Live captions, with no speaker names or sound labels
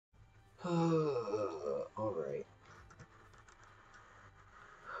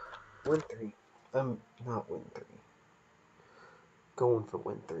Win 3. Not win 3. Going for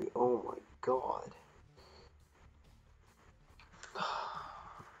win 3. Oh my god.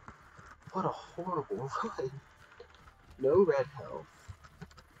 What a horrible run. No red health.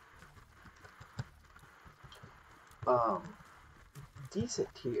 Decent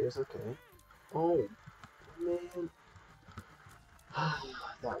tiers, okay. Oh, man.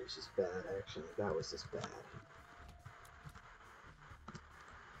 That was just bad, actually. That was just bad.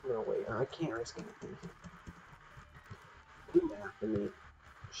 No, wait, I can't risk anything here. Do math, I mean,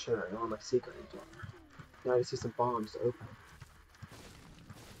 sure, I know my secret is on there. Now I just see some bombs to open.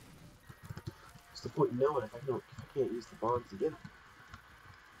 What's the point in knowing if I can't use the bombs to get them?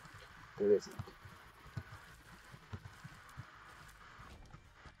 There isn't.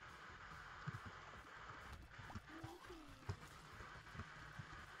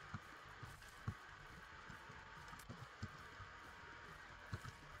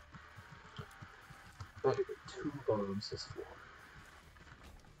 I had to get 2 bombs this floor.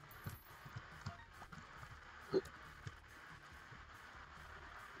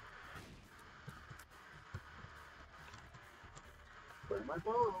 Where are my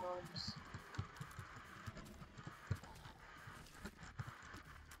bombs?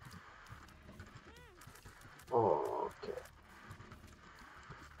 Oh, okay.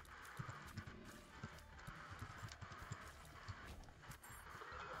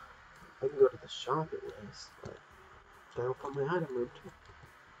 I can go to the shop at least, but that'll put my item room too.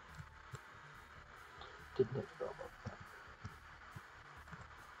 Didn't have to go about that.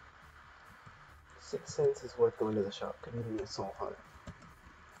 6 cents is worth going to the shop. Could even be a soul hunter.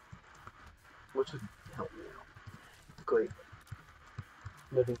 Which would help me out greatly.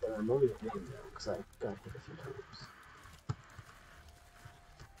 Noting that I'm only at 1 now, because I got hit a few times.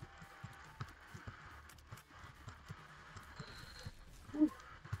 Whew.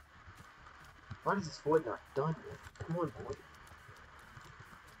 Why is this void not done yet? Come on, boy.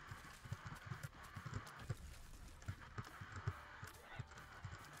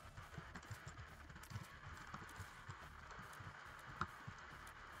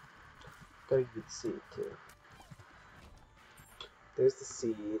 Gotta get the seed too. There's the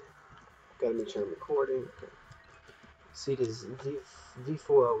seed. Gotta make sure I'm recording. Okay. Seed is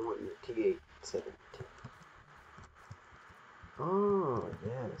V401 T817. Oh,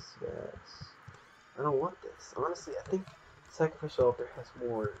 yes, yes. I don't want this. Honestly, I think Sacrificial Altar has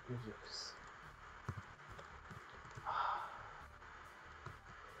more use.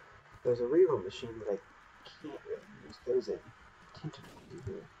 There's a reroll machine that I can't really use those in. Tentatively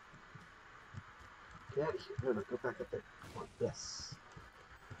here. Get out of here. No, go back up there. Come on. Yes.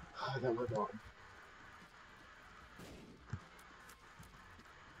 I got my bomb.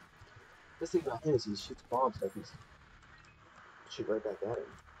 This thing about him is he shoots bombs so I can shoot right back at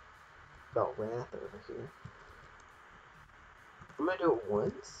him. About Wrath over here. I'm gonna do it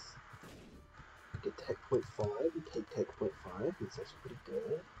once. Get tech point 5 and take tech point 5 because that's pretty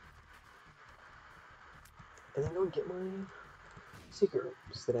good. And then go and get my secret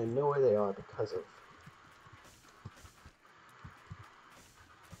rooms that I know where they are because of.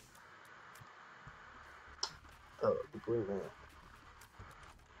 Oh, the blue map.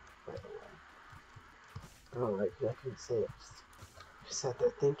 By the way. Alright, I couldn't say it. I sat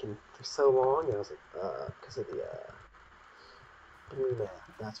there thinking for so long, and I was like, because of the, blue map.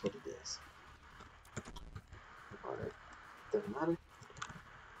 That's what it is. Alright. Doesn't matter.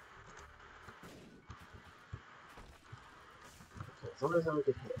 Okay, as long as I don't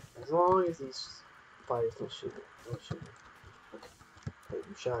get hit. As long as these fires don't shoot me. Don't shoot me. Okay. Hey,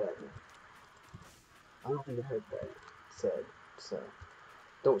 you shot at me. I don't think it heard what I said, so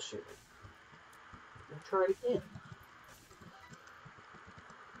don't shoot me. I'll try it again.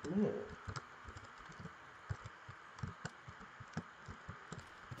 Man.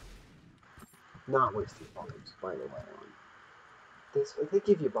 Not wasting bombs, by the way, on this. They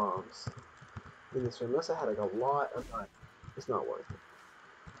give you bombs in this room. Unless I had like a lot of time, it's not worth it.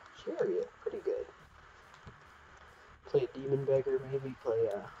 Chariot, pretty good. Play a demon beggar, maybe play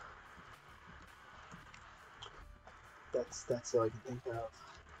a. That's all I can think of.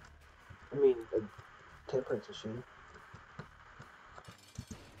 I mean, a temperance machine.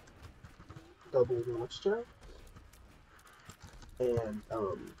 Double launch jump. And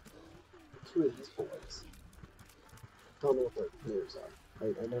 2 of these boys. Don't know what their names are.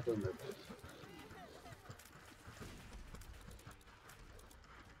 I never remember.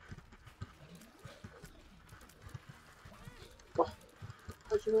 Oh,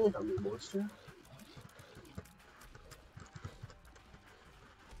 how'd you land on me, monster?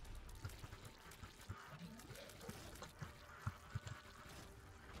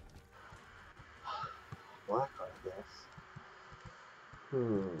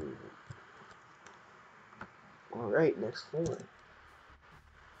 Alright, next floor.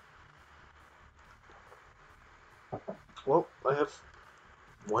 Well, I have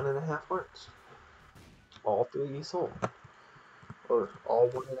 1.5 hearts. All 3 sold. Or all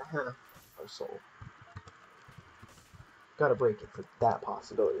 1.5 are sold. Gotta break it for that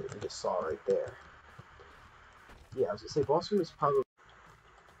possibility that you just saw right there. Yeah, I was gonna say boss room is probably...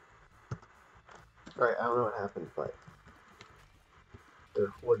 Alright, I don't know what happened, but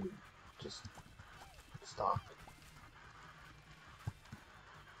the wouldn't just stop.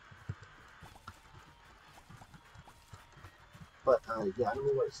 But, yeah, I don't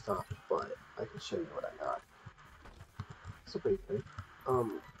know where it stopped, but I can show you what I got. It's a pretty good.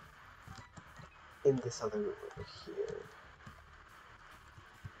 In this other room over here.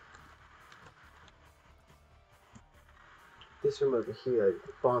 This room over here,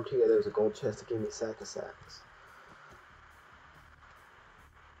 I bombed here, there was a gold chest that gave me a sack of sacks.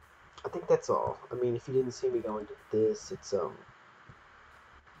 I think that's all. I mean, if you didn't see me go into this, it's,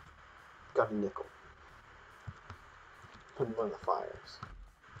 got a nickel. From one of the fires.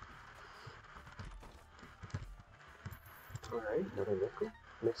 Alright, another nickel.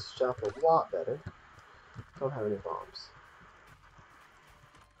 Makes the shop a lot better. Don't have any bombs.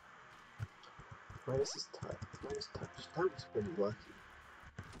 Minus is touch. Minus touch. That was pretty lucky.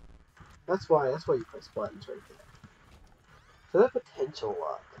 That's why you press buttons right there. So that potential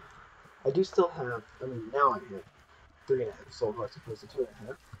luck. I do still have, I mean, now I have 3.5 soul hearts opposed to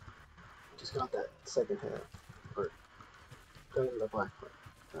 2.5. Just got that second half. Or, going to the black part.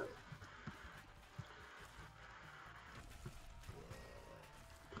 Alright.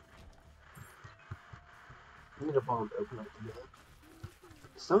 I need a bomb to open up the map.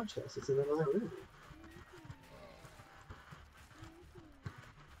 Stone chest, it's in another room.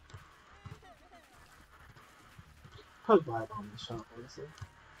 Probably buy a bomb in the shop, honestly.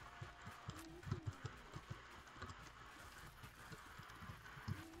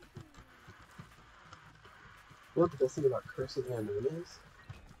 You know what the best thing about Curse of the Unknown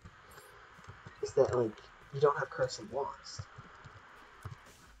is that, like, you don't have Curse of Lost.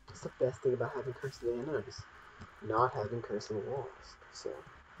 That's the best thing about having Curse of the Unknown is not having Curse of the Lost. So,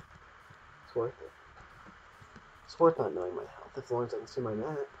 it's worth it. It's worth not knowing my health as long as I can see my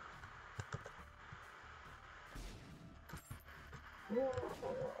map.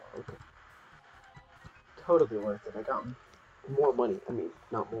 Okay. Totally worth it. I got more money. I mean,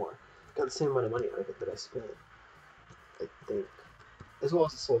 not more. Got the same amount of money out of it that I spent. I think. As well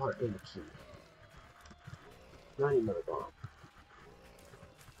as the soul heart and the key. Not another bomb.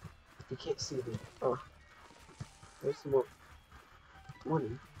 You can't see the... Oh. There's some more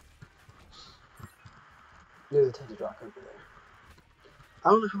money. There's a tinted rock over there. I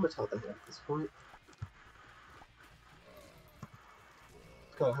don't know how much health I have at this point.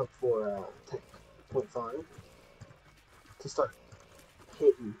 Gotta hope for 10.5 to start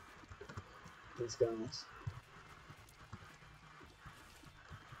hitting these guys.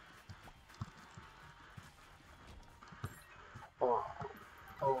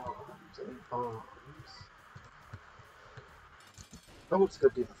 Bombs and bombs. I want to go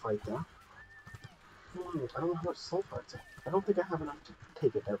do the fight though. I don't know how much soul parts are. I don't think I have enough to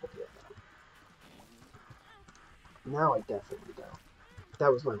take it double yet though. Now I definitely don't.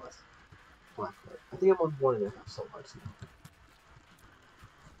 That was my last black heart. I think I'm on 1.5 soul hearts now.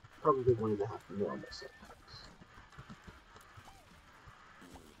 Probably 1.5 normal soul hearts.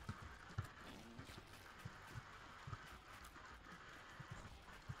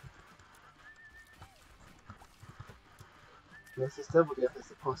 Yes, this double death has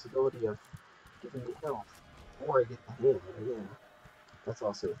the possibility of giving me health. Or I get the hand again. That's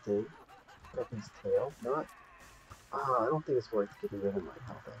also a thing. Got his tail. Not. I don't think it's worth getting rid of my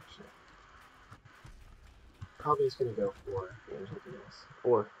health actually. Probably just gonna go for angel deals.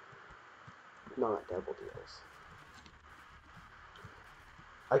 Or not double deals.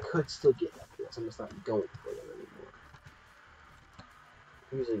 I could still get double deals, I'm just not going for them anymore.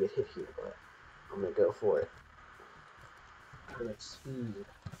 I usually get hit here, but I'm gonna go for it. How much speed?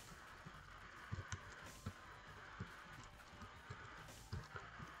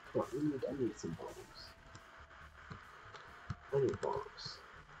 Come on, I need some bombs. I need bombs.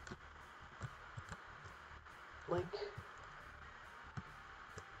 Like...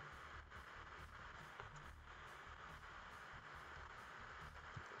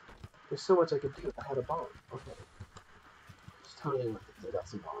 There's so much I could do if I had a bomb. Okay. Just totally worth it. I got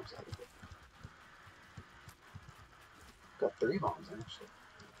some bombs out of it. Got 3 bombs actually.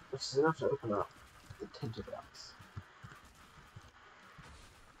 Which is enough to open up the tinted rocks.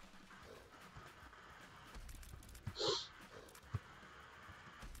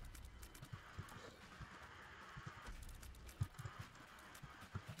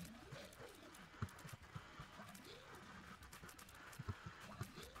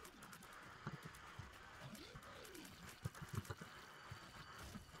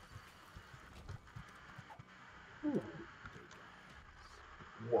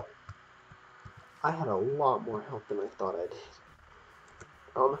 Whoa. I had a lot more health than I thought I did.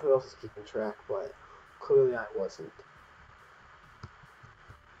 I don't know who else is keeping track, but clearly I wasn't.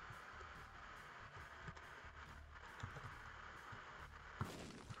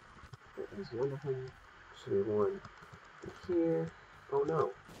 There's one of them. Should be one here. Oh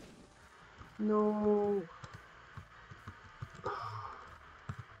no. No.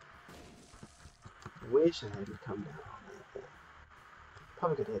 Wish I hadn't come down on that thing.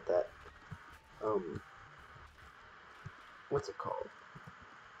 Probably could hit that. What's it called?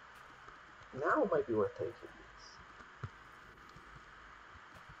 Now it might be worth taking this.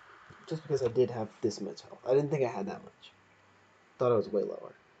 Just because I did have this much health. I didn't think I had that much. Thought it was way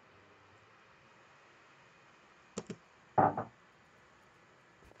lower.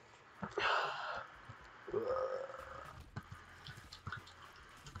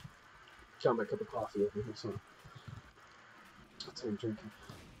 Got my cup of coffee over here, so that's what I'm drinking.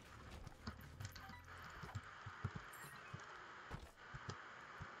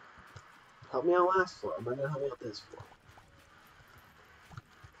 Help me out last floor. I'm not gonna help me out this floor.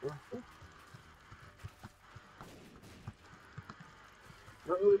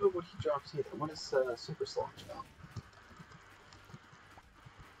 Not really know what he drops either. What is Super Slotch about?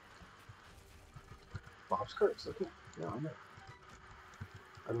 Bob's Curse, okay. Yeah, I know.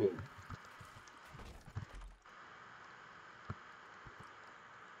 I mean,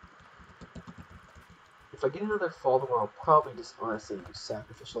 if I get another follower, I'll probably just honestly use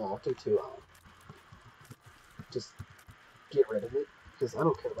Sacrificial Altar to just get rid of it, because I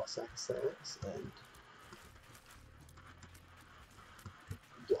don't care about Sacrifice, and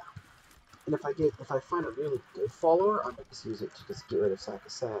yeah. And if I find a really good follower, I might just use it to just get rid of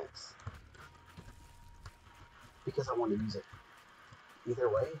Sacrifice, because I want to use it either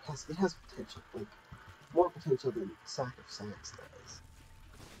way. It has potential, like more potential than Sacrifice does.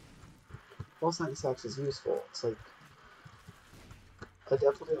 While Sacrifice is useful, it's like a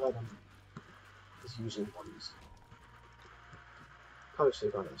difficulty item is usually more useful. Probably should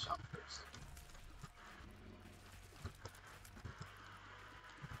have gone to the shop first.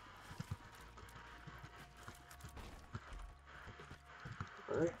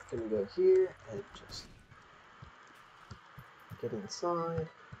 Alright, gonna go here and just get inside.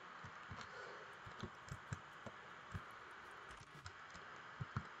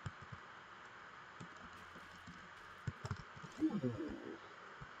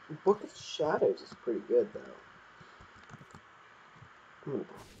 Book of Shadows is pretty good though.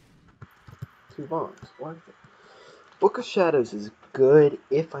 2 bombs, worth it. Book of Shadows is good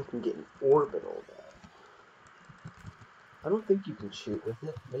if I can get an orbital though. I don't think you can shoot with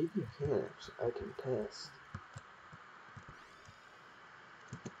it. Maybe you can actually. I can test.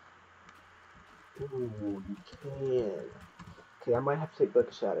 Ooh, you can. Okay, I might have to take Book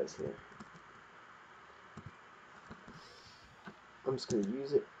of Shadows here. I'm just gonna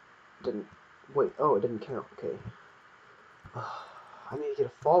use it. Didn't wait. Oh, it didn't count. Okay. I need to get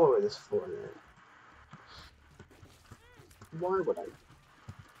a follower this floor then. Why would I?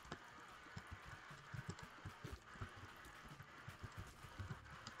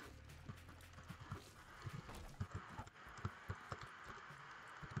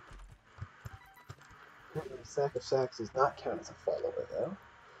 Sack of Sacks does not count as a follower though.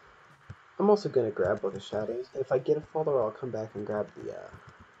 I'm also gonna grab Book of Shadows. If I get a follower, I'll come back and grab the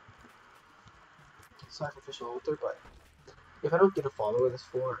Sacrificial Altar, but if I don't get a follower this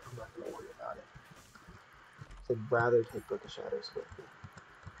floor, I'm not gonna worry about it. So I'd rather take Book of Shadows with me.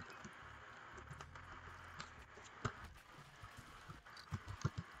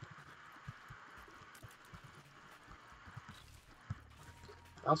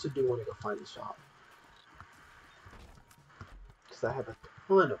 I also do want to go find the shop. Because I have a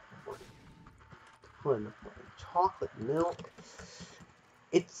ton of money. Chocolate milk.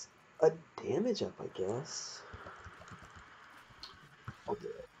 It's a damage up, I guess. I'll do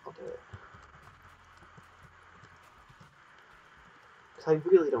it. Because I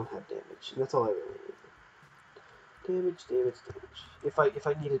really don't have damage, and that's all I really need. Damage. If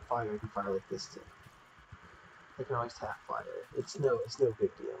I needed fire, I can fire like this too. I can always tap fire. It's no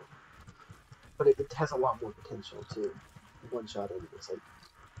big deal. But it has a lot more potential to one-shot enemies, like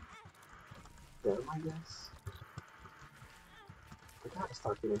them, I guess. I gotta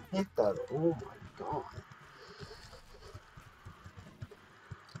start getting hit though. Oh my god.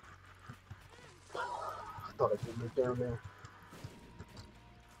 I thought I could move down there.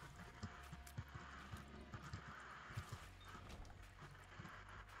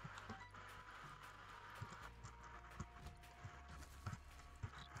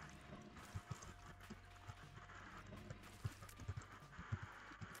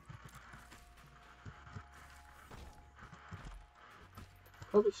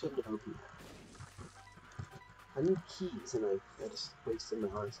 Probably shouldn't have opened that. I need keys, and I just wasted my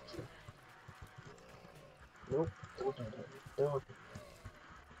honest key. Nope, don't do that. Don't.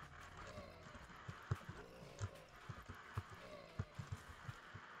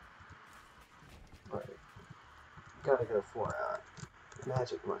 Alright. Gotta go for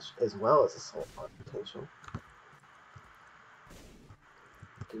magic mush, as well as a soul heart potential.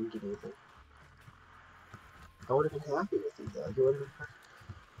 Didn't get anything. I would have been happy with these, though. You would have been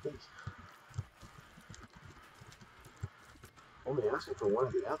perfect. Only asking for one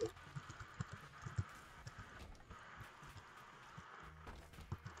or the other.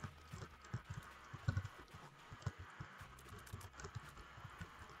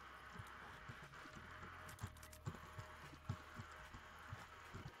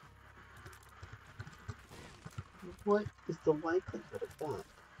 What is the likelihood of that?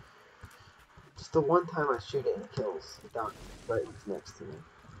 Just the one time I shoot it and it kills without Frighten's next to me.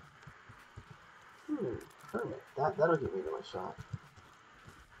 Hermit. That'll get me to my shot.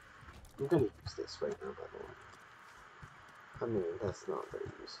 I'm gonna use this right now, by the way. I mean, that's not very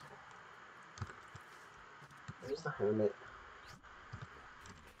useful. There's the Hermit.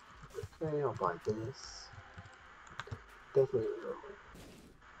 Okay, I'll buy this. Definitely a Hermit.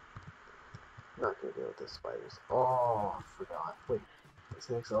 Not gonna deal with the spiders. Oh, I forgot. Wait, is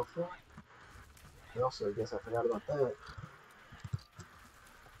the XL floor? Also, I guess I forgot about that.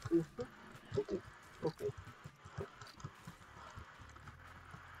 Okay.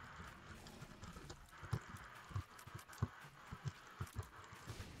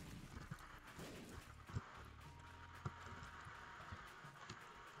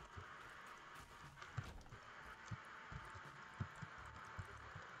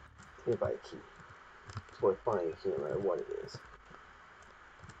 Here, buy a key. It's worth buying a key no matter what it is.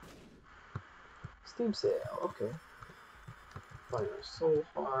 Steam sale, okay. Find our soul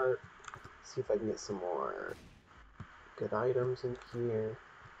heart. See if I can get some more good items in here.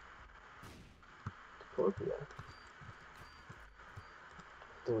 Diplopia.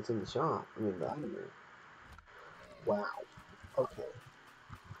 Then what's in the shop? I mean, the item room. Wow. Okay.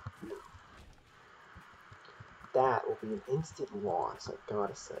 No. That will be an instant loss, I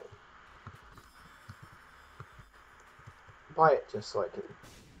gotta say. Buy it just so I can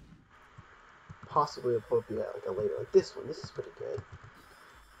possibly Diplopia like a later, like this one. This is pretty good.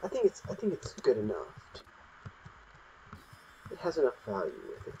 I think it's good enough. It has enough value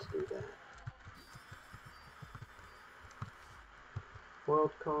with it to do that.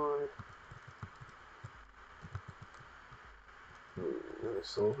 World card. Another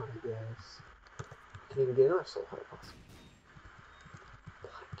soul heart, I guess. Can even get another soul heart, possibly.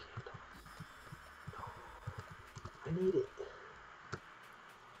 Black candle. No. I need it.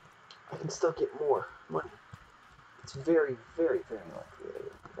 I can still get more money. It's very, very, very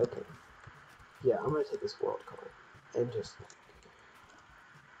likely. Okay. Yeah, I'm gonna take this world card and just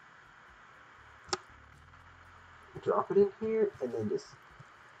drop it in here and then just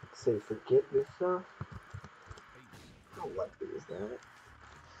say forget your stuff. How likely is that?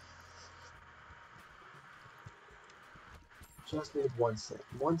 Just need 1 cent.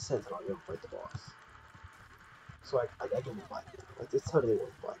 1 cent and I'll go fight the boss. So I get the black candle. Like, it's totally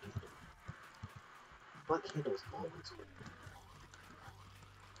worth black candle. Black candle is always worth it.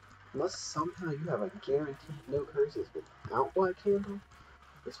 Unless somehow you have a guaranteed no curses without black candle,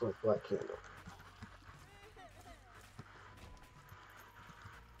 it's worth black candle.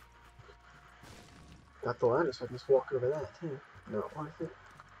 Got the ladder so I can just walk over that too. Not worth it.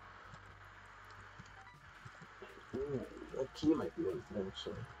 That key might be worth it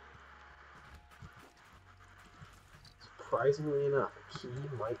actually. Surprisingly enough, a key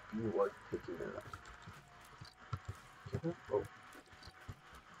might be worth picking up. Oh.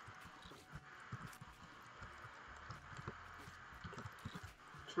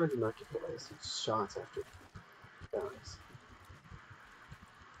 Trying to not get hit by these shots after it dies.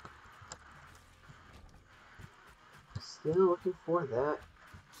 Still looking for that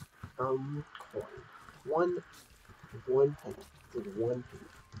coin. One penny. Did 1 penny.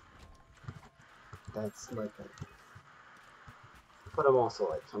 That's my penny. But I'm also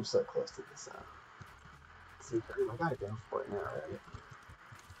like, I'm so close to this secret. I gotta go for it now, right?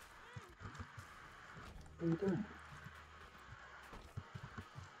 What are you doing?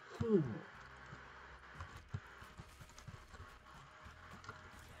 I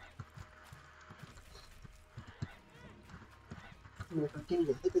mean, if I'm getting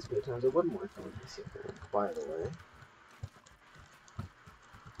hit this many times, it wouldn't work on the secret, by the way.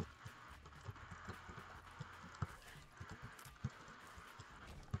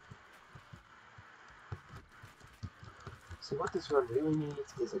 So what this run really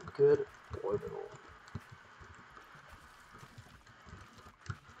needs is a good orbital.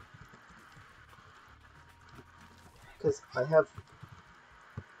 Because I have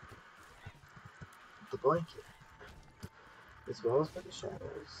the blanket, as well as for the shadows,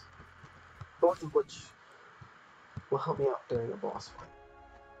 both of which will help me out during a boss fight.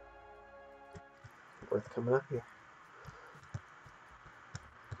 Worth coming up here.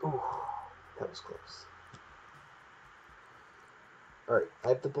 Ooh, that was close. Alright, I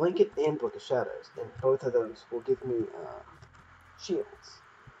have the blanket and Book of Shadows, and both of those will give me shields.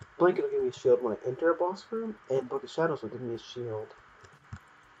 Blanket will give me a shield when I enter a boss room, and Book of Shadows will give me a shield.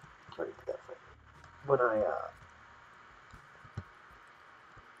 I did that right. When I,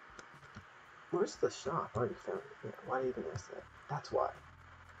 where's the shop? I already found it. Yeah, why did you even ask that? That's why.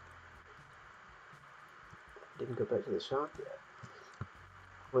 Didn't go back to the shop yet.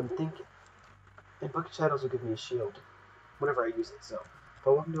 When thinking, and Book of Shadows will give me a shield whenever I use it, so if I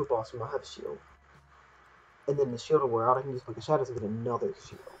walk into a boss room, I'll have a shield. And then the shield will wear out, I can use Book of Shadows and get another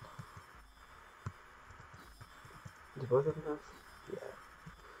shield. Do both have enough? Yeah.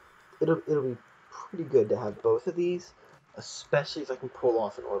 It'll be pretty good to have both of these, especially if I can pull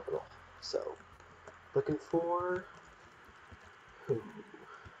off an orbital. So, looking for who?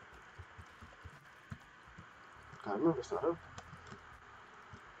 God, remember it's not open.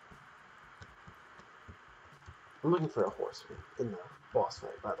 I'm looking for a horseman in the boss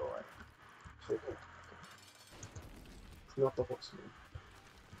fight, by the way. It's right here. It's not the horseman.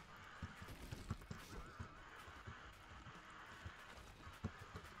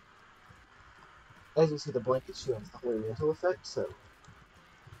 As you see, the blanket shield is the Holy Mantle effect, so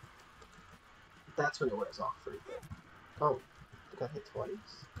that's when it wears off pretty good. Oh, I got hit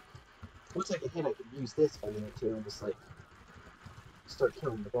twice. Once I get hit, I can use this if I need to, and just like start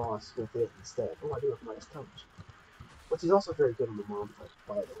killing the boss with it instead. Oh, I do have Midas Touch, which is also very good on the mom fight,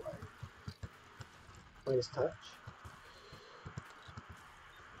 by the way. Midas Touch.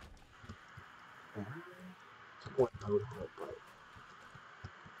 It's one mode hard, but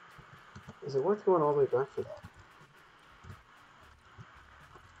is it worth going all the way back for that?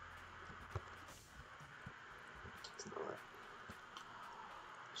 It's not.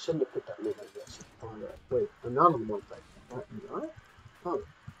 Shouldn't have picked up Mega Yes. Alright, wait, I'm not on the mom fight. I'm not? Oh,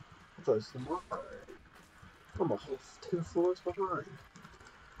 I thought it was the mom fight already. I'm a whole 2 floors behind.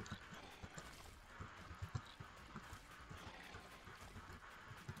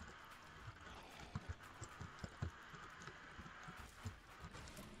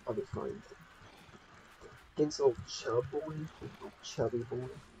 I'll be fine. Against old chub boy, old chubby boy,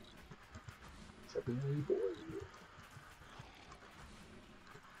 chubby boy.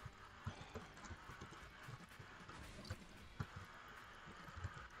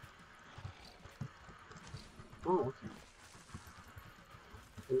 Oh, okay.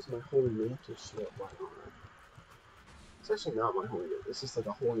 Here's my Holy Mantle shield. Why not? It's actually not my Holy Mantle. It's just like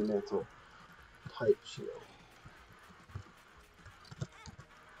a Holy Mantle type shield.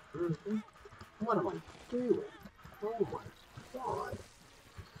 Mm-hmm. What am I doing? Oh my god.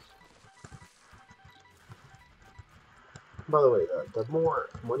 By the way, the more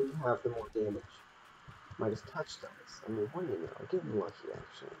money you have, the more damage Midas Touch does. I mean, what do you know? I'm getting lucky,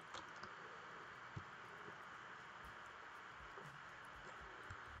 actually.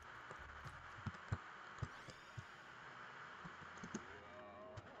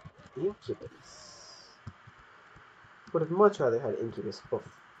 Incubus. Would have much rather had Incubus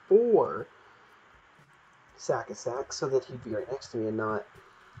before Sack so that he'd be right next to me and not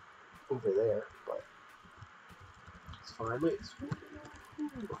over there, but it's fine. Wait, it's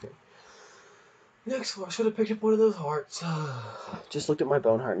okay. Next floor, I should have picked up one of those hearts. Just looked at my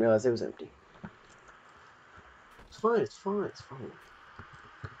bone heart and realized it was empty. It's fine, it's fine, it's fine.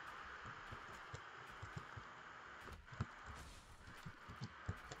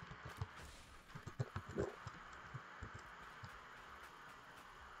 No.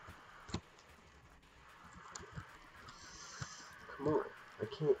 Come on, I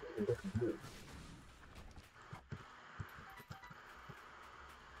can't even get the move.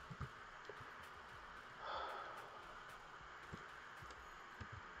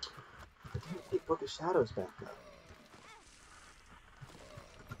 I didn't pick Book of Shadows back up.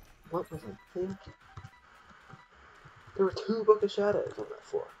 What was I thinking? There were 2 Book of Shadows on that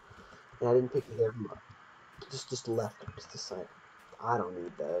floor. And I didn't pick either of them up. Just left them. Just decided, I don't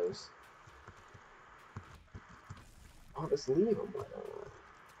need those. I'll just leave them. Why don't I?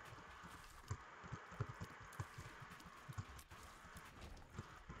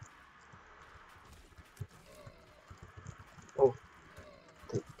 Oh,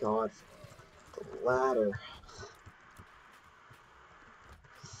 thank God for the ladder.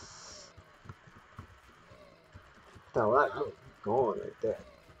 Now that was gone right there.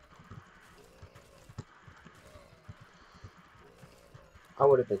 I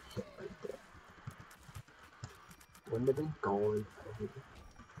would have been hit right there. Wouldn't have been gone.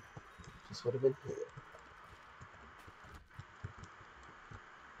 Just would have been hit.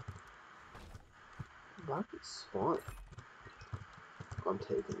 Why would spawn? I'm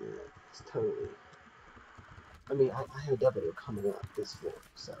taking that. It's totally. I mean, I have a W coming up this floor,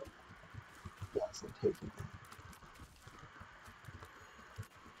 so yes, I'm taking that.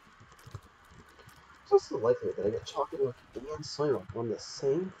 It's also likely that I get Chocolate Milk and Soy Milk on the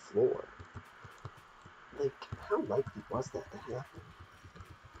same floor. Like, how likely was that to happen?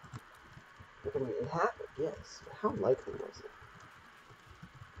 Like, I mean, it happened, yes, but how likely was it?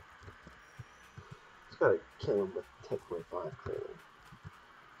 Just gotta kill him with 10.5 clearly.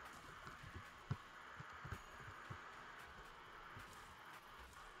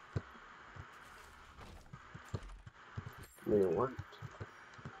 I mean, it worked.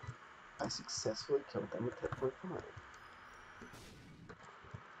 I successfully killed them with 10.5.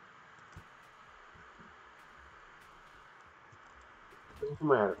 Looking for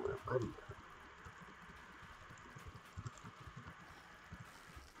my item room. I'm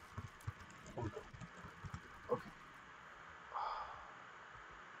okay.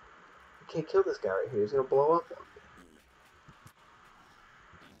 I can't kill this guy right here. He's gonna blow up on me.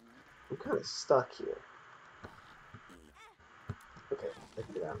 I'm kind of stuck here. Okay, I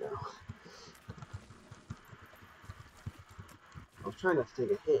can get out now. I was trying not to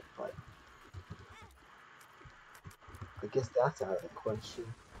take a hit, but I guess that's out of the question.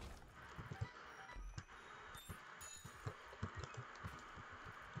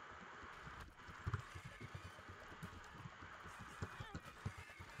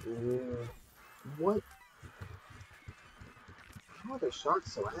 What? How are their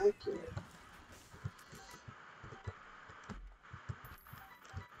shots so accurate?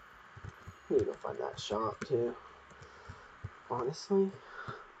 I need to go find that shop too. Honestly.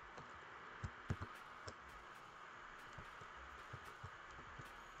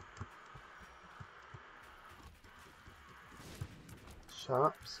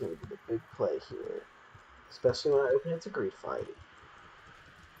 Shop's gonna be the big play here. Especially when I open it to greed fight.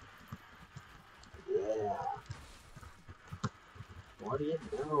 Yeah. What do you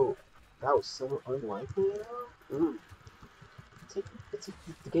know? That was so unlikely, though.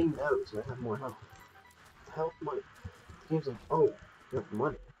 The game knows I have more health. Health, money. The game's like, oh, you have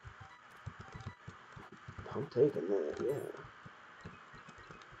money. I'm taking that, yeah.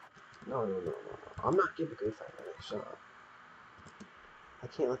 No. I'm not giving greed fight my next shot. I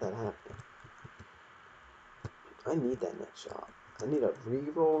can't let that happen. I need that next shot. I need a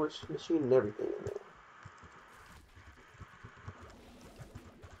reroll machine and everything in there.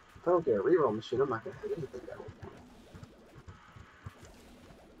 If I don't get a reroll machine, I'm not gonna have anything going.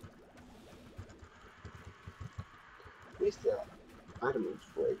 At least the item is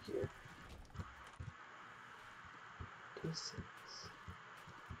right here. D6.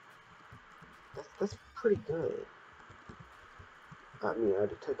 That's pretty good. I mean, I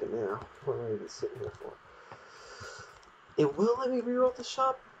already took it now. What am I even sitting here for? It will let me reroll the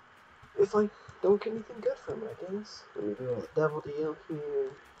shop if I don't get anything good from it, I guess. Let me reroll the devil deal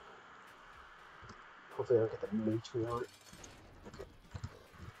here. Hopefully I don't get the matriarch. Okay.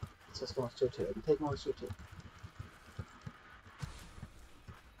 It's just monster 2. I can take monster 2.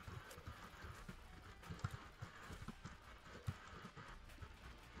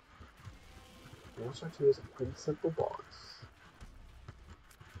 Monster 2 is a pretty simple boss.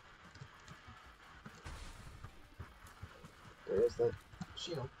 There's that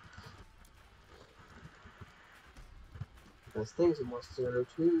shield. Best things in Monster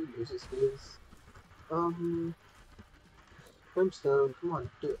 2 uses his brimstone. Come on,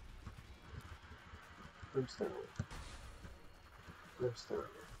 do it. Brimstone.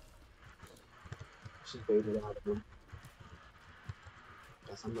 Brimstone. She baited out of him.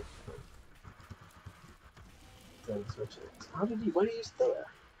 Guess I'm looking for him. Then switch it. How did he? Why did he just there?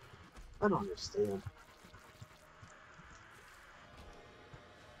 I don't understand.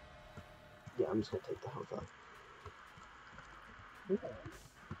 Yeah, I'm just gonna take the health up. Yeah.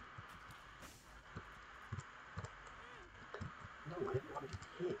 No, I didn't want to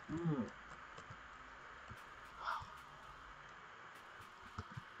get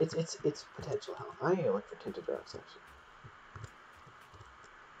hit. It's potential health. I need to look for tinted drugs actually.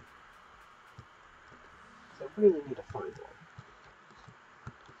 So I really need to find one.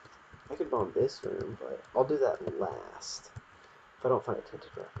 I could bomb this room, but I'll do that last. If I don't find a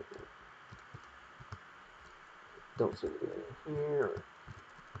tinted drug room. Don't seem to be any here or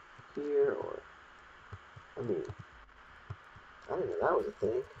here or I mean I didn't know that was a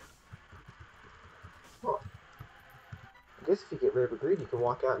thing. Huh. I guess if you get River Greed, you can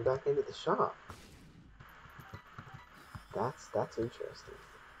walk out and back into the shop. That's interesting.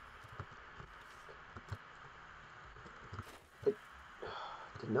 I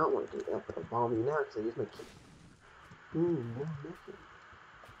did not want to do that, but I'll bomb you now because I used my key. No nothing.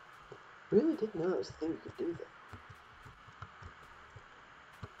 Really didn't know there was a thing you could do that.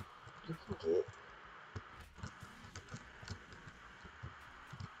 You can get.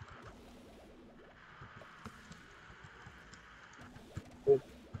 Let's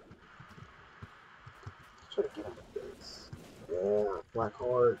try to get him with this. Yeah, Black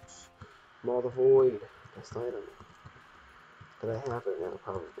Hearts. Maul the Void. Best item that I have right now,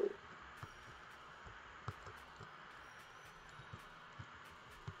 probably.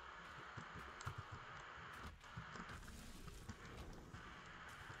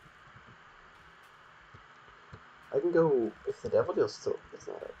 I can go, if the Devil Deal's still, it's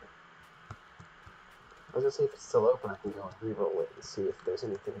not open. I was gonna say if it's still open, I can go and re-roll it and see if there's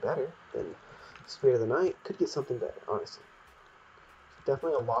anything better than Spirit of the Night. Could get something better, honestly.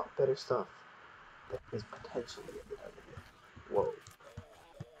 Definitely a lot better stuff that is potentially in the Devil Deal. Whoa.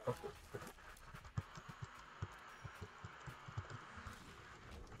 Okay.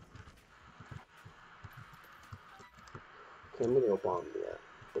 Okay, I'm gonna go bomb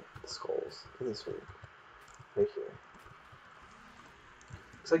the skulls in this room. Right here.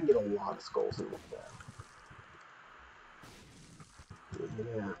 Because I can get a lot of skulls in one go.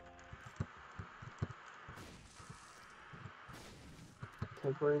 Yeah.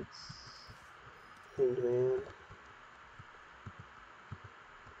 Temperance. Hanged Man.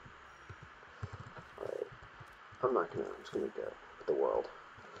 Alright. I'm just gonna go with the world.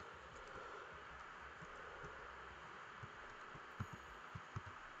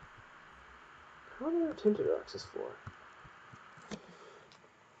 How many are Tinted Rocks for?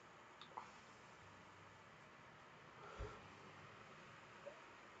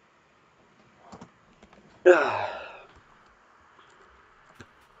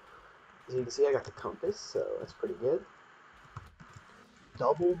 As you can see, I got the compass, so that's pretty good.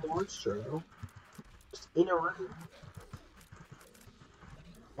 Double launch trail. Just in a room.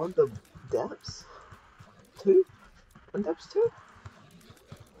 On the depths. Two? On depths two?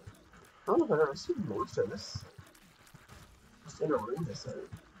 I don't know if I've ever seen monster this. Just in a room this time.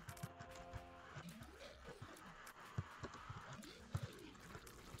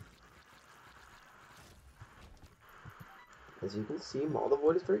 As you can see, Maul the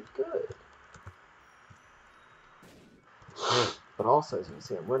Void is very good. But also, as you can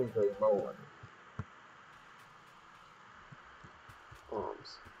see, I'm running very low on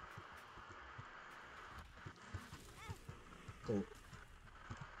bombs. Okay.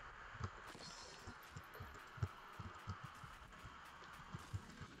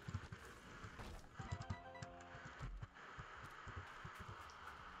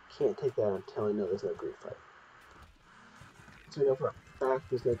 Can't take that until I know there's no grief fight. So I know for a fact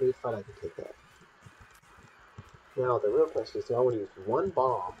there's no grief fight, I can take that. Now, the real question is, do I want to use one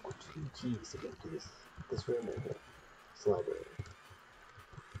bomb or two keys to get to this room right here? This library.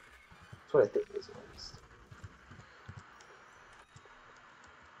 That's what I think it is, at least.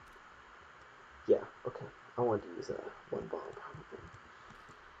 Yeah, okay. I want to use one bomb, probably.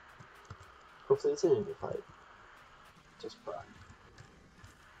 Hopefully it's an enemy fight. Just pride.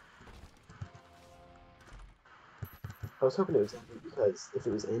 I was hoping it was Envy, because if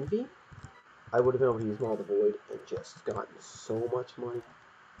it was Envy, I would have been able to use Maul the Void and just gotten so much money.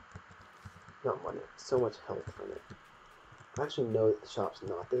 Not money, so much health from it. I actually know that the shop's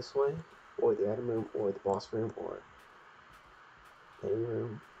not this way, or the item room, or the boss room, or any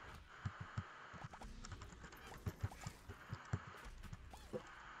room.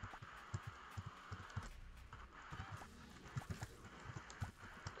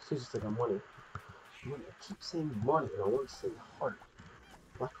 She's just like, money. Money. I keep saying money, and I want to say heart.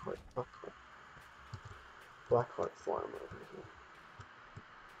 Black heart, black heart. Black heart farm over here.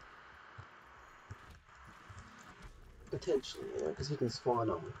 Potentially, yeah, because he can spawn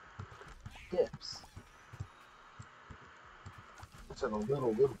on dips. Which are the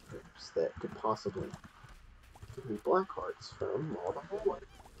little dips that could possibly give me black hearts from all the Void.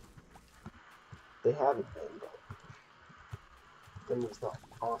 They haven't been, but then it's not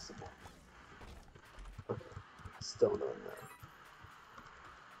possible. Okay, still none though.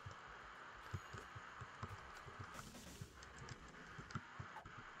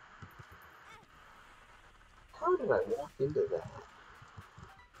 How did I walk into that?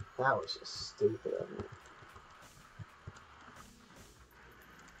 That was just stupid of me.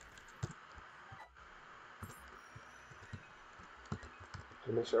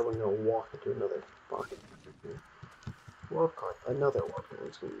 to make sure I wouldn't go walk into another pocket. World card. Another world card. I'm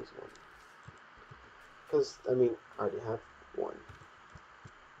just going to use one. Because, I mean, I already have one.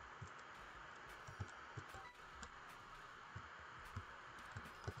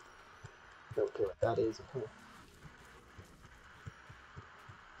 Don't care what that is, okay?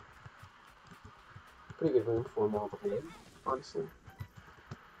 Pretty good room for them all to win, honestly.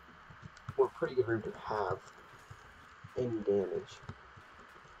 Or pretty good room to have any damage.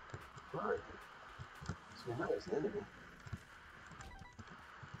 Where are they? So now there's an enemy.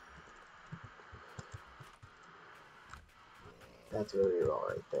 That's really raw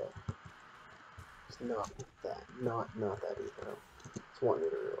right there. It's not that. Not that either. It's one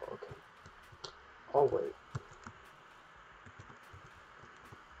meter raw, okay. I'll wait.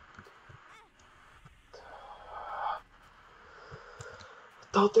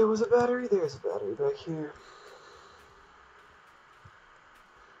 Thought there was a battery. There's a battery back here.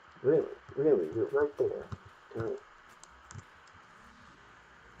 Really? Really? You're right there. Right.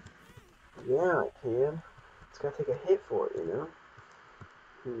 Yeah, I can. It's gotta take a hit for it, you know?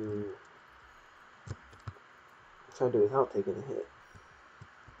 I'm trying to do it without taking a hit.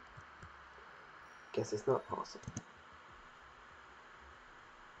 Guess it's not possible.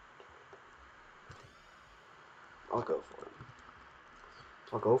 I'll go for him.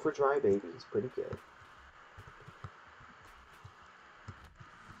 I'll go for Dry Baby. He's pretty good.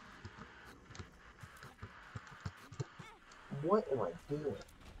 What am I doing?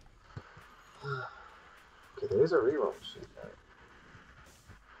 Okay, there's a reroll machine there.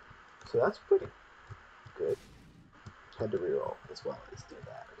 So that's pretty good. Had to reroll as well. Let's do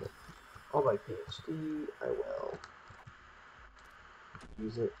that. Okay. I'll buy PhD. I will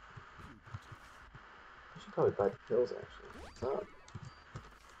use it. I should probably buy the pills actually. Oh.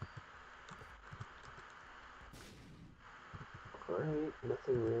 Alright,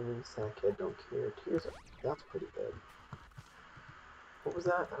 nothing really. Sackhead, don't care. Tears up. That's pretty good. What was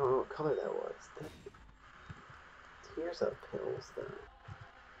that? I don't know what color that was. Tears up pills though.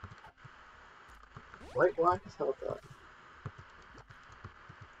 White, black is health up.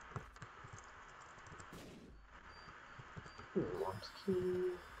 Mom's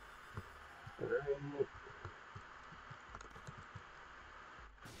key. Alright.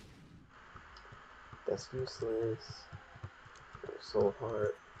 That's useless. Soul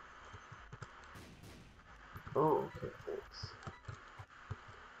heart. Oh, okay, thanks.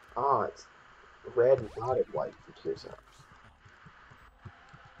 Ah, it's red and dotted white for tears up.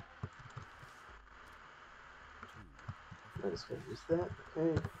 Might as well use that.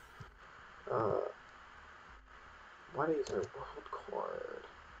 Okay. Why do you use our wild card?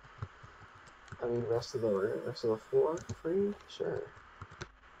 I mean, rest of the floor free? Sure.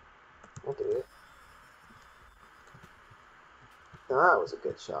 I'll do it. That was a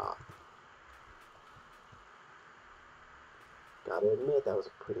good shot. Gotta admit, that was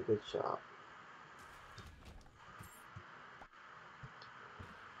a pretty good shot.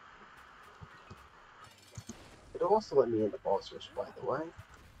 It'll also let me in the ball switch, by the way.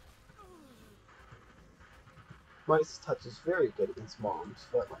 Midas' touch is very good against Mom's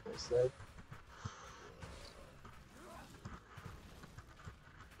foot, like I said.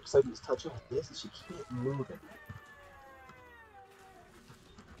 Looks like he's touching with this, and she can't move it.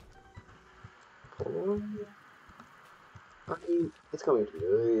 I mean, it's going to be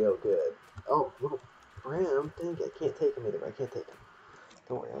real good. Oh, little Bram, dang it, I can't take him either. I can't take him.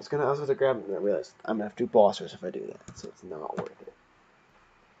 Don't worry, I was gonna grab him, and I realized I'm gonna have to do boss rush if I do that, so it's not worth it.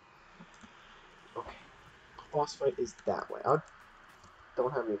 Okay, boss fight is that way. I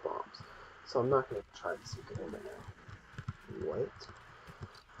don't have any bombs, so I'm not gonna try to sneak it in right now. What?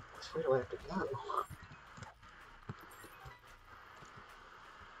 Which way do I have to go?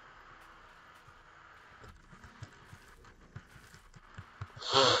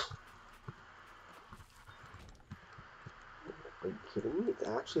 Are you kidding me? It's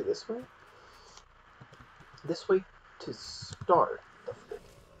actually this way? This way to start the floor.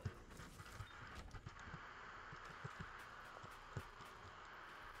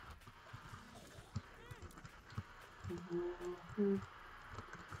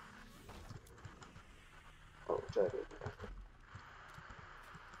 Oh, driving.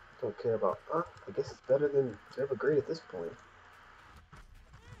 Don't care about. I guess it's better than Server Great at this point.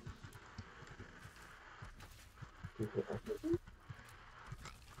 You hit everything?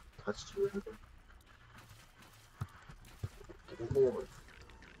 Touched you everything? Get in there with.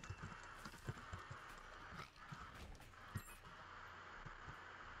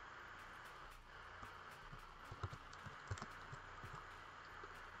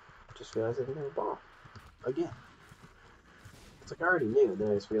 Just realized I didn't have a bomb. Again. It's like I already knew, and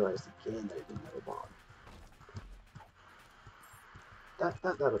then I just realized again that I didn't have a bomb.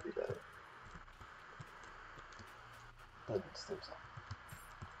 That'll be better. Dang, stem cell.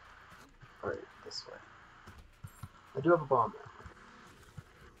 Alright, this way. I do have a bomb now.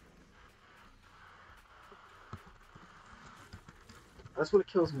 I just want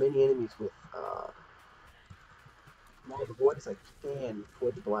to kill as many enemies with Maul the Void as I can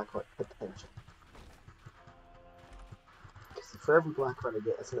for the black heart potential. Because for every black heart I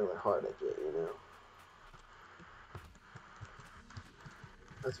get, that's another heart I get, you know?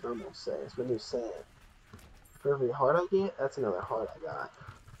 That's what I'm gonna say. It's my new saying. For every heart I get, that's another heart I got.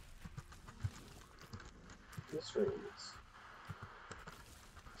 This room is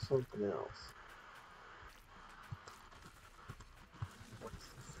something else. What's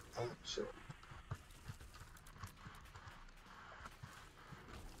this actually?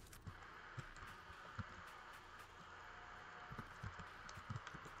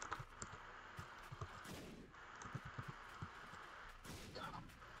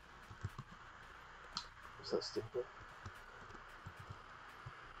 I'm so stupid.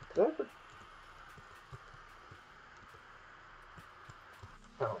 Did I ever?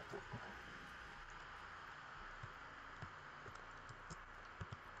 Oh.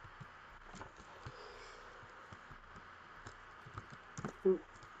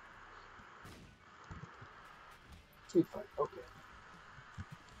 Sweet fight. Okay.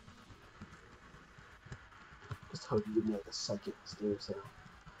 Just hope you give me like a second Steam sale.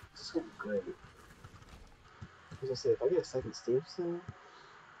 This is gonna be great. As I say, if I get a second Steam sale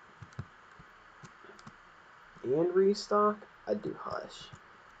and restock, I'd do Hush.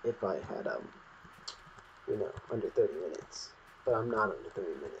 If I had you know, under 30 minutes. But I'm not under 30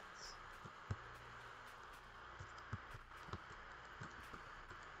 minutes.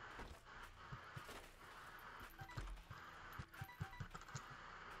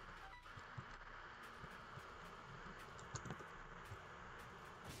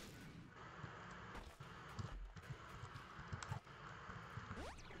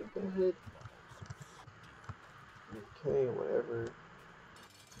 Go ahead. Okay, whatever.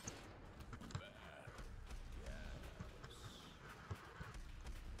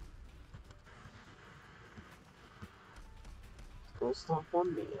 Go stomp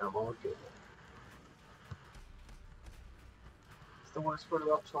on me, I'm all good. It's the worst part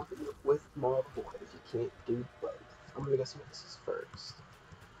about chopping with Maul the Void, if you can't do both. I'm gonna guess what this is first.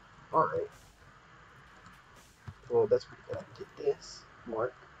 Alright. Well, that's pretty good. I can get this.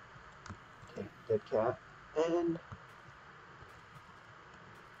 Mark. Okay, dead cat. And...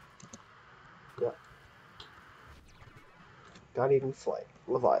 yep. Got even flight.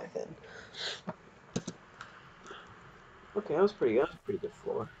 Leviathan. Okay, that was pretty good. That was a pretty good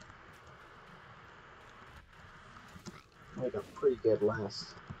floor. Like a pretty good last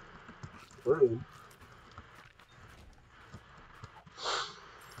room.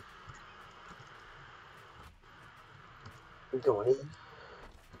 I'm going in.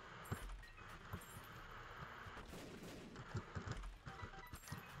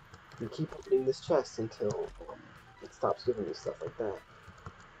 You keep opening this chest until it stops giving you stuff like that.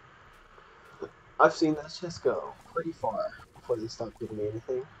 I've seen that chest go pretty far before they stop giving me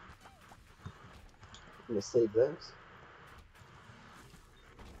anything. I'm gonna save those.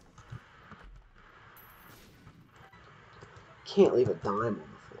 Can't leave a dime on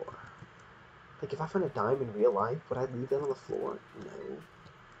the floor. Like, if I find a dime in real life, would I leave that on the floor? No.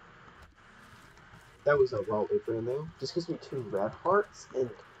 That was a well friend though. Just gives me 2 red hearts, and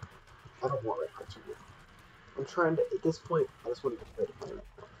I don't want red hearts right now. I'm trying to, at this point, I just want to get rid of my red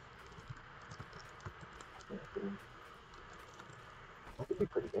heart. That could be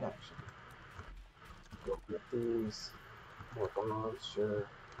pretty good, actually. Go get these. More bombs, sure.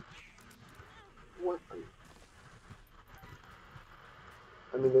 What?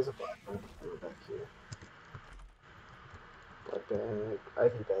 I mean, there's a black one back here. Blood bag.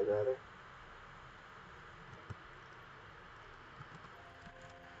 Ivy bag, rather.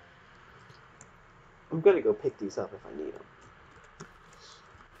 I'm gonna go pick these up if I need them.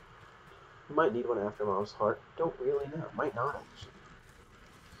 Might need one after Mom's heart. Don't really know. Might not, actually.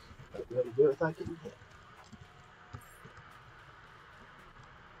 Might be able to do it without getting hit.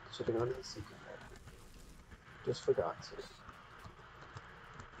 Should have gone to the secret room. Just forgot to.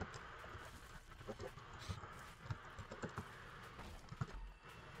 Okay.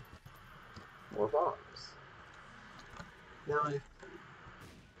 More bombs. Now I...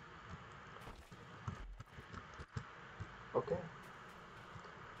 okay.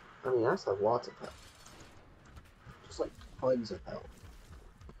 I mean, I still have lots of health. Just like tons of health.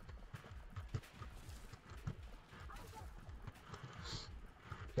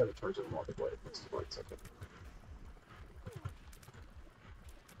 Gotta charge them all the way. That's 1 second.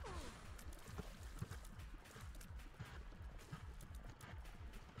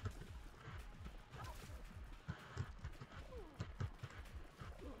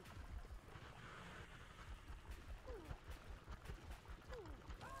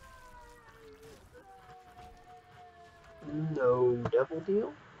 No double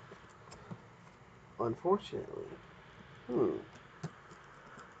deal? Unfortunately.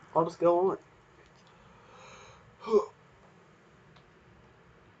 I'll just go on.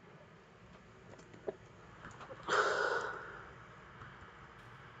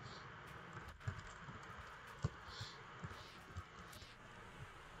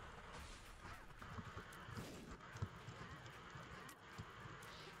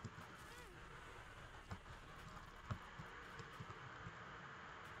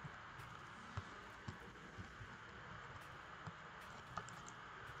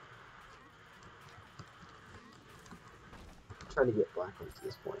 Trying to get black ones at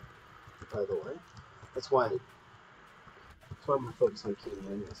this point, by the way. That's why I'm going to focus on keying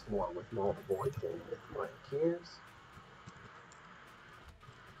in this more with Maul the Void than with my Gears.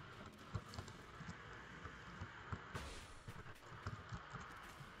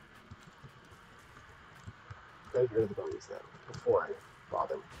 Gotta get rid of the bones though, before I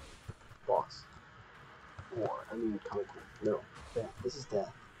bother boss. War, I mean conquer. No, death. This is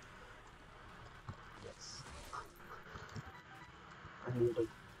death. Yes. I need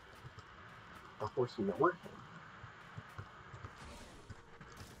a horseman to work him.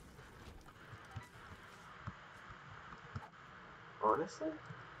 Honestly?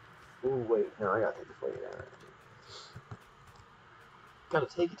 Ooh, wait, no, I gotta take the flag out. Gotta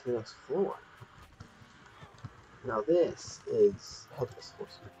take it to the next floor. Now this is Headless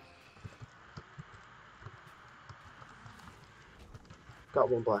Horseman. Got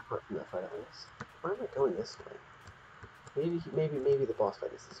one black heart from that fight at least. Why am I going this way? Maybe the boss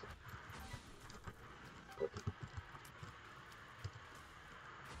fight is this way. Okay.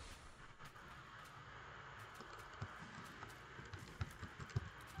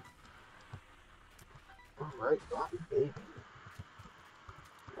 Alright, Robbie baby.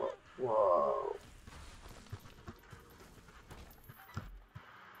 Whoa. Whoa.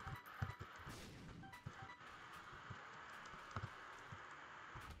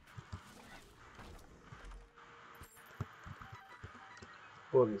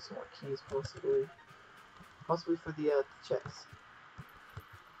 We'll need some more keys, possibly. Possibly for the chest.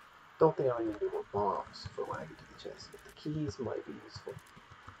 Don't think I'm gonna need more bombs for when I get to the chest, but the keys might be useful.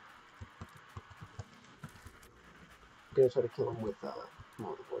 I'm gonna try to kill him with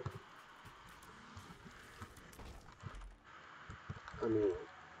Maul the Void. I mean,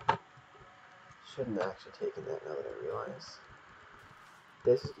 shouldn't have actually taken that now that I realize.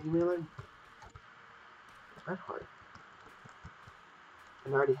 This is getting me like Red Heart.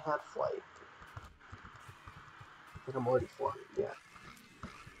 And I already had flight. I think I'm already flying, yeah.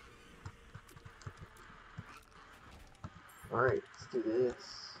 Alright, let's do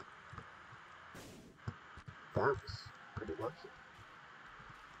this. That was pretty lucky.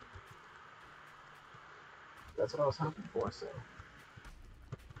 That's what I was hoping for, so.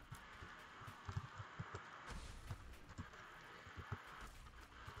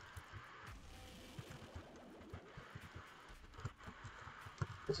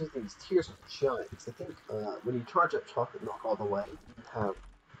 This is these Tears of Giants. I think when you charge up Chocolate Milk all the way, you have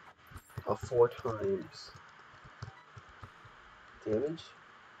a 4 times damage.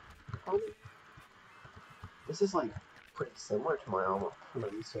 Probably. This is like pretty similar to my Alma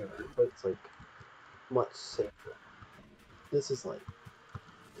Prime server, but it's like much safer. This is like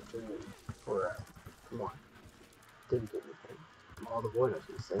the dream for come on. Didn't get anything. All the Void I was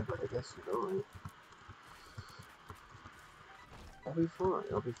gonna say, but I guess not. I'll be fine,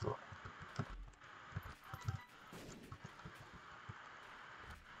 I'll be fine.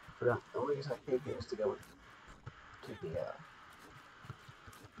 Forgot, the only reason I came here is to go to the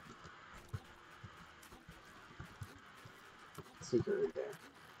secret right there.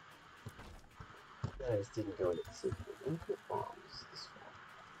 I just didn't go into the secret. Infinite bombs this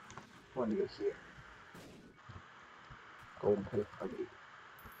one. I wanted to go here. Golden Penny Party.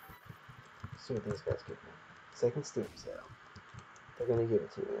 See what these guys give me. Second Steam sale. They're gonna give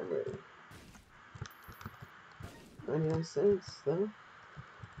it to me, I'm ready. 99 cents, though?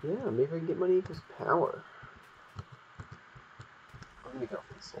 Yeah, maybe I can get money equals power. I'm gonna go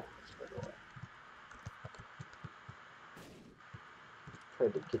for the soul, by the way.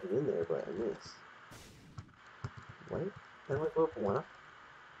 Tried to get it in there, but I missed. Wait, how do I go up one up?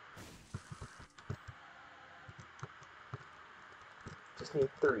 just need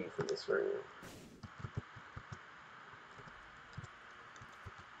 3 for this room.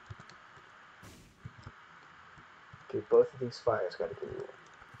 Okay, both of these fires gotta give me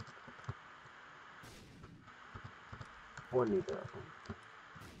 1. Or neither of them.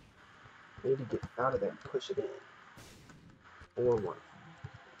 I need to get out of there and push it in. Or 1 of them.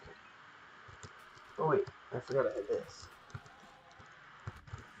 Okay. Oh wait, I forgot I had this.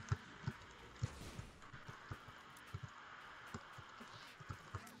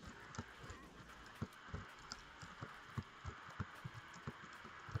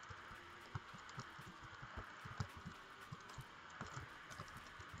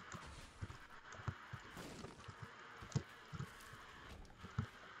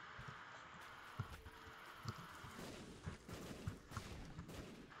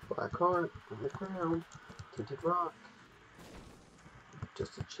 Black heart on the ground. Tinted rock.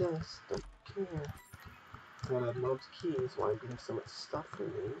 Just a chest. Don't care. I don't have Mom's keys. Why I'm getting so much stuff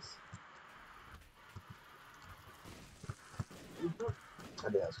from these? I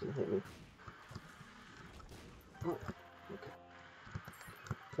knew that was gonna hit me. Oh, okay.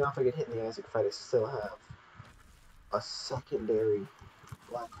 Now if I get hit in the Isaac fight, I still have a secondary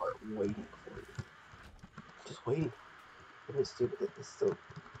black heart waiting for me. Just waiting. I've been stupid that this still.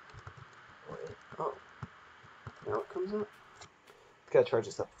 Wait. Oh. Now it comes up. Gotta charge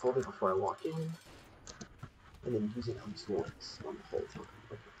this up fully before I walk in. And then use it at least once on the whole time.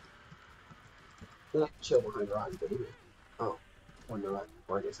 Okay. Then I can chill behind Rotten Baby. Oh. Or not.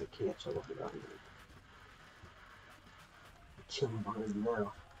 Or I guess I can't chill behind Rotten Baby. Chilling behind him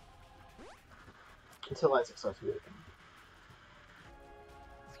now. Until Isaac starts moving.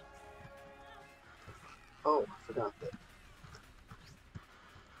 Oh, I forgot that.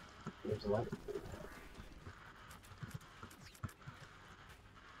 There's a light.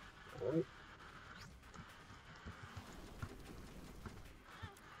 Alright.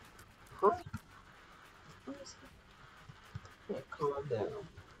 Huh? What is that? Yeah, calm down.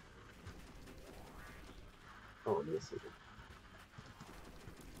 Oh, this is it.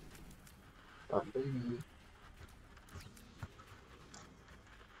 Baby.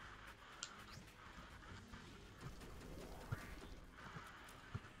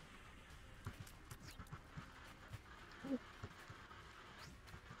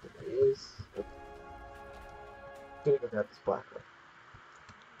 There he is. Okay. Gonna go grab this black one.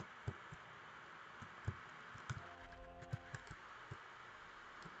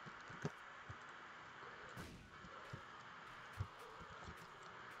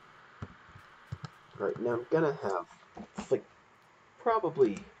 Right, now I'm gonna have, like,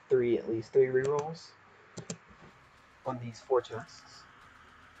 probably at least three rerolls on these 4 chests.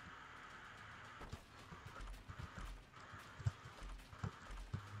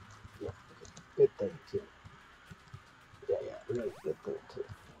 Yeah, okay. Good thing, too. Yeah, really good thing, too.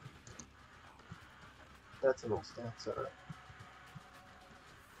 That's an all stats, alright.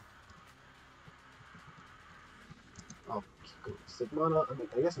 I'll keep going. Sigmana, I mean,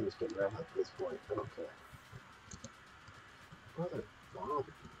 I guess I'm just getting red at this point. I don't care. Brother, bomb.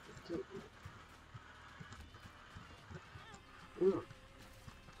 Mm.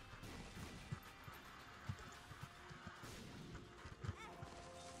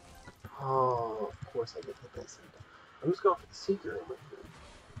 Oh, of course I get hit that same time. I'm just going for the secret right here.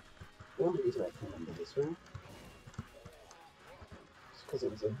 The only reason I came into this room is because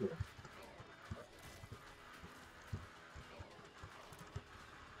it was in here.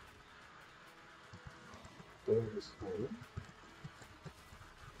 There's home.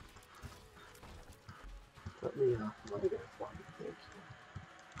 Let me light it for me, thank you.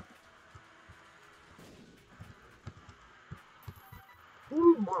 I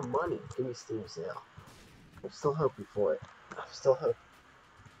need more money. Give me Steam sale. I'm still hoping for it. I'm still hoping.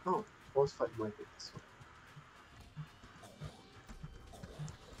 Oh, boss fight might be this one.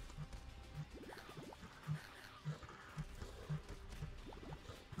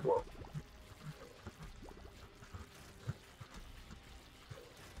 Whoa.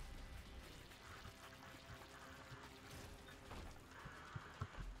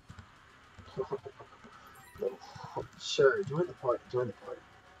 Sure, join the party, join the party.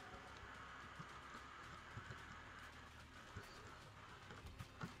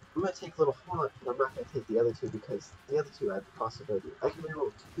 I'm gonna take Little Haunt, but I'm not gonna take the other 2 because the other 2 I have the possibility. I can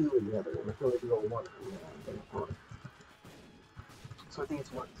reroll 2 in the other one. I can only reroll 1 in Little Haunt. So I think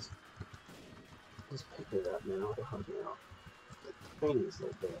it's worth just picking it up now to help me out. The tiniest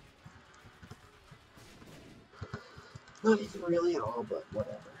little bit. Not even really at all, but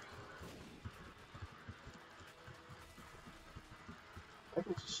whatever. I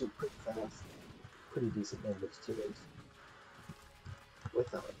can just shoot pretty fast. Pretty decent damage to it.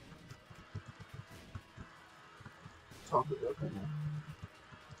 without talking to them.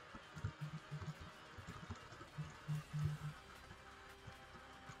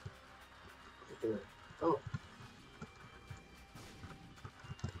 Oh.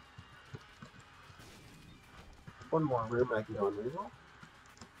 One more room I can go and reroll.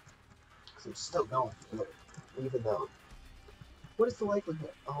 Because I'm still going for it. Even though. What is the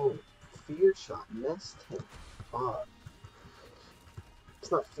likelihood? Oh, fear shot. Missed him.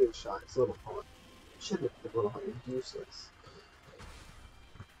 It's not fear shot, it's little haunt. Shouldn't have been little haunt, you're useless.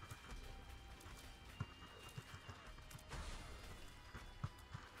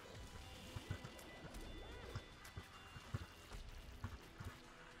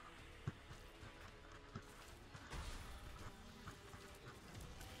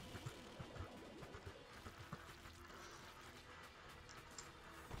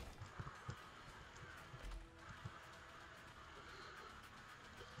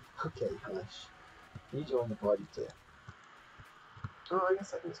 Okay, hush. You join the party too. Oh, I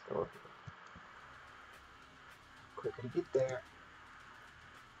guess I can just go up here. Quicker to get there.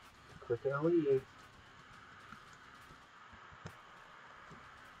 Quicker to leave.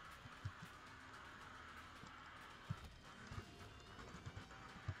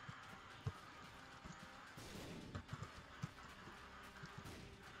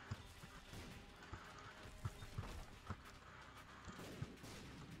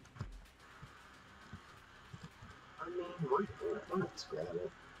 I mean, let's grab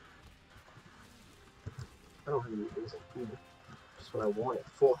it. I don't have any things up here. Just what I wanted.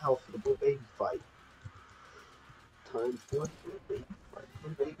 Full health for the blue baby fight. Time for the blue baby fight.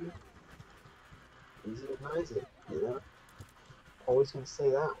 Blue baby. Easy to recognize it, you know? Always gonna say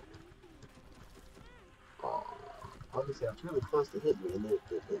that. Aww. Obviously, I was really close to hitting me, and then it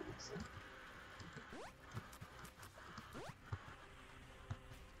did hit me, so.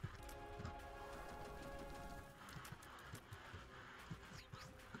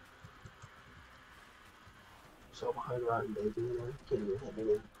 So behind Rotten Baby, you know? Can't even hit me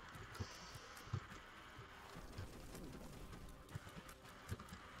then.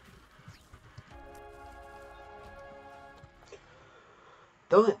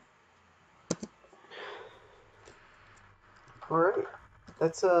 Done. Alright.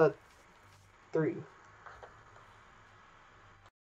 That's 3.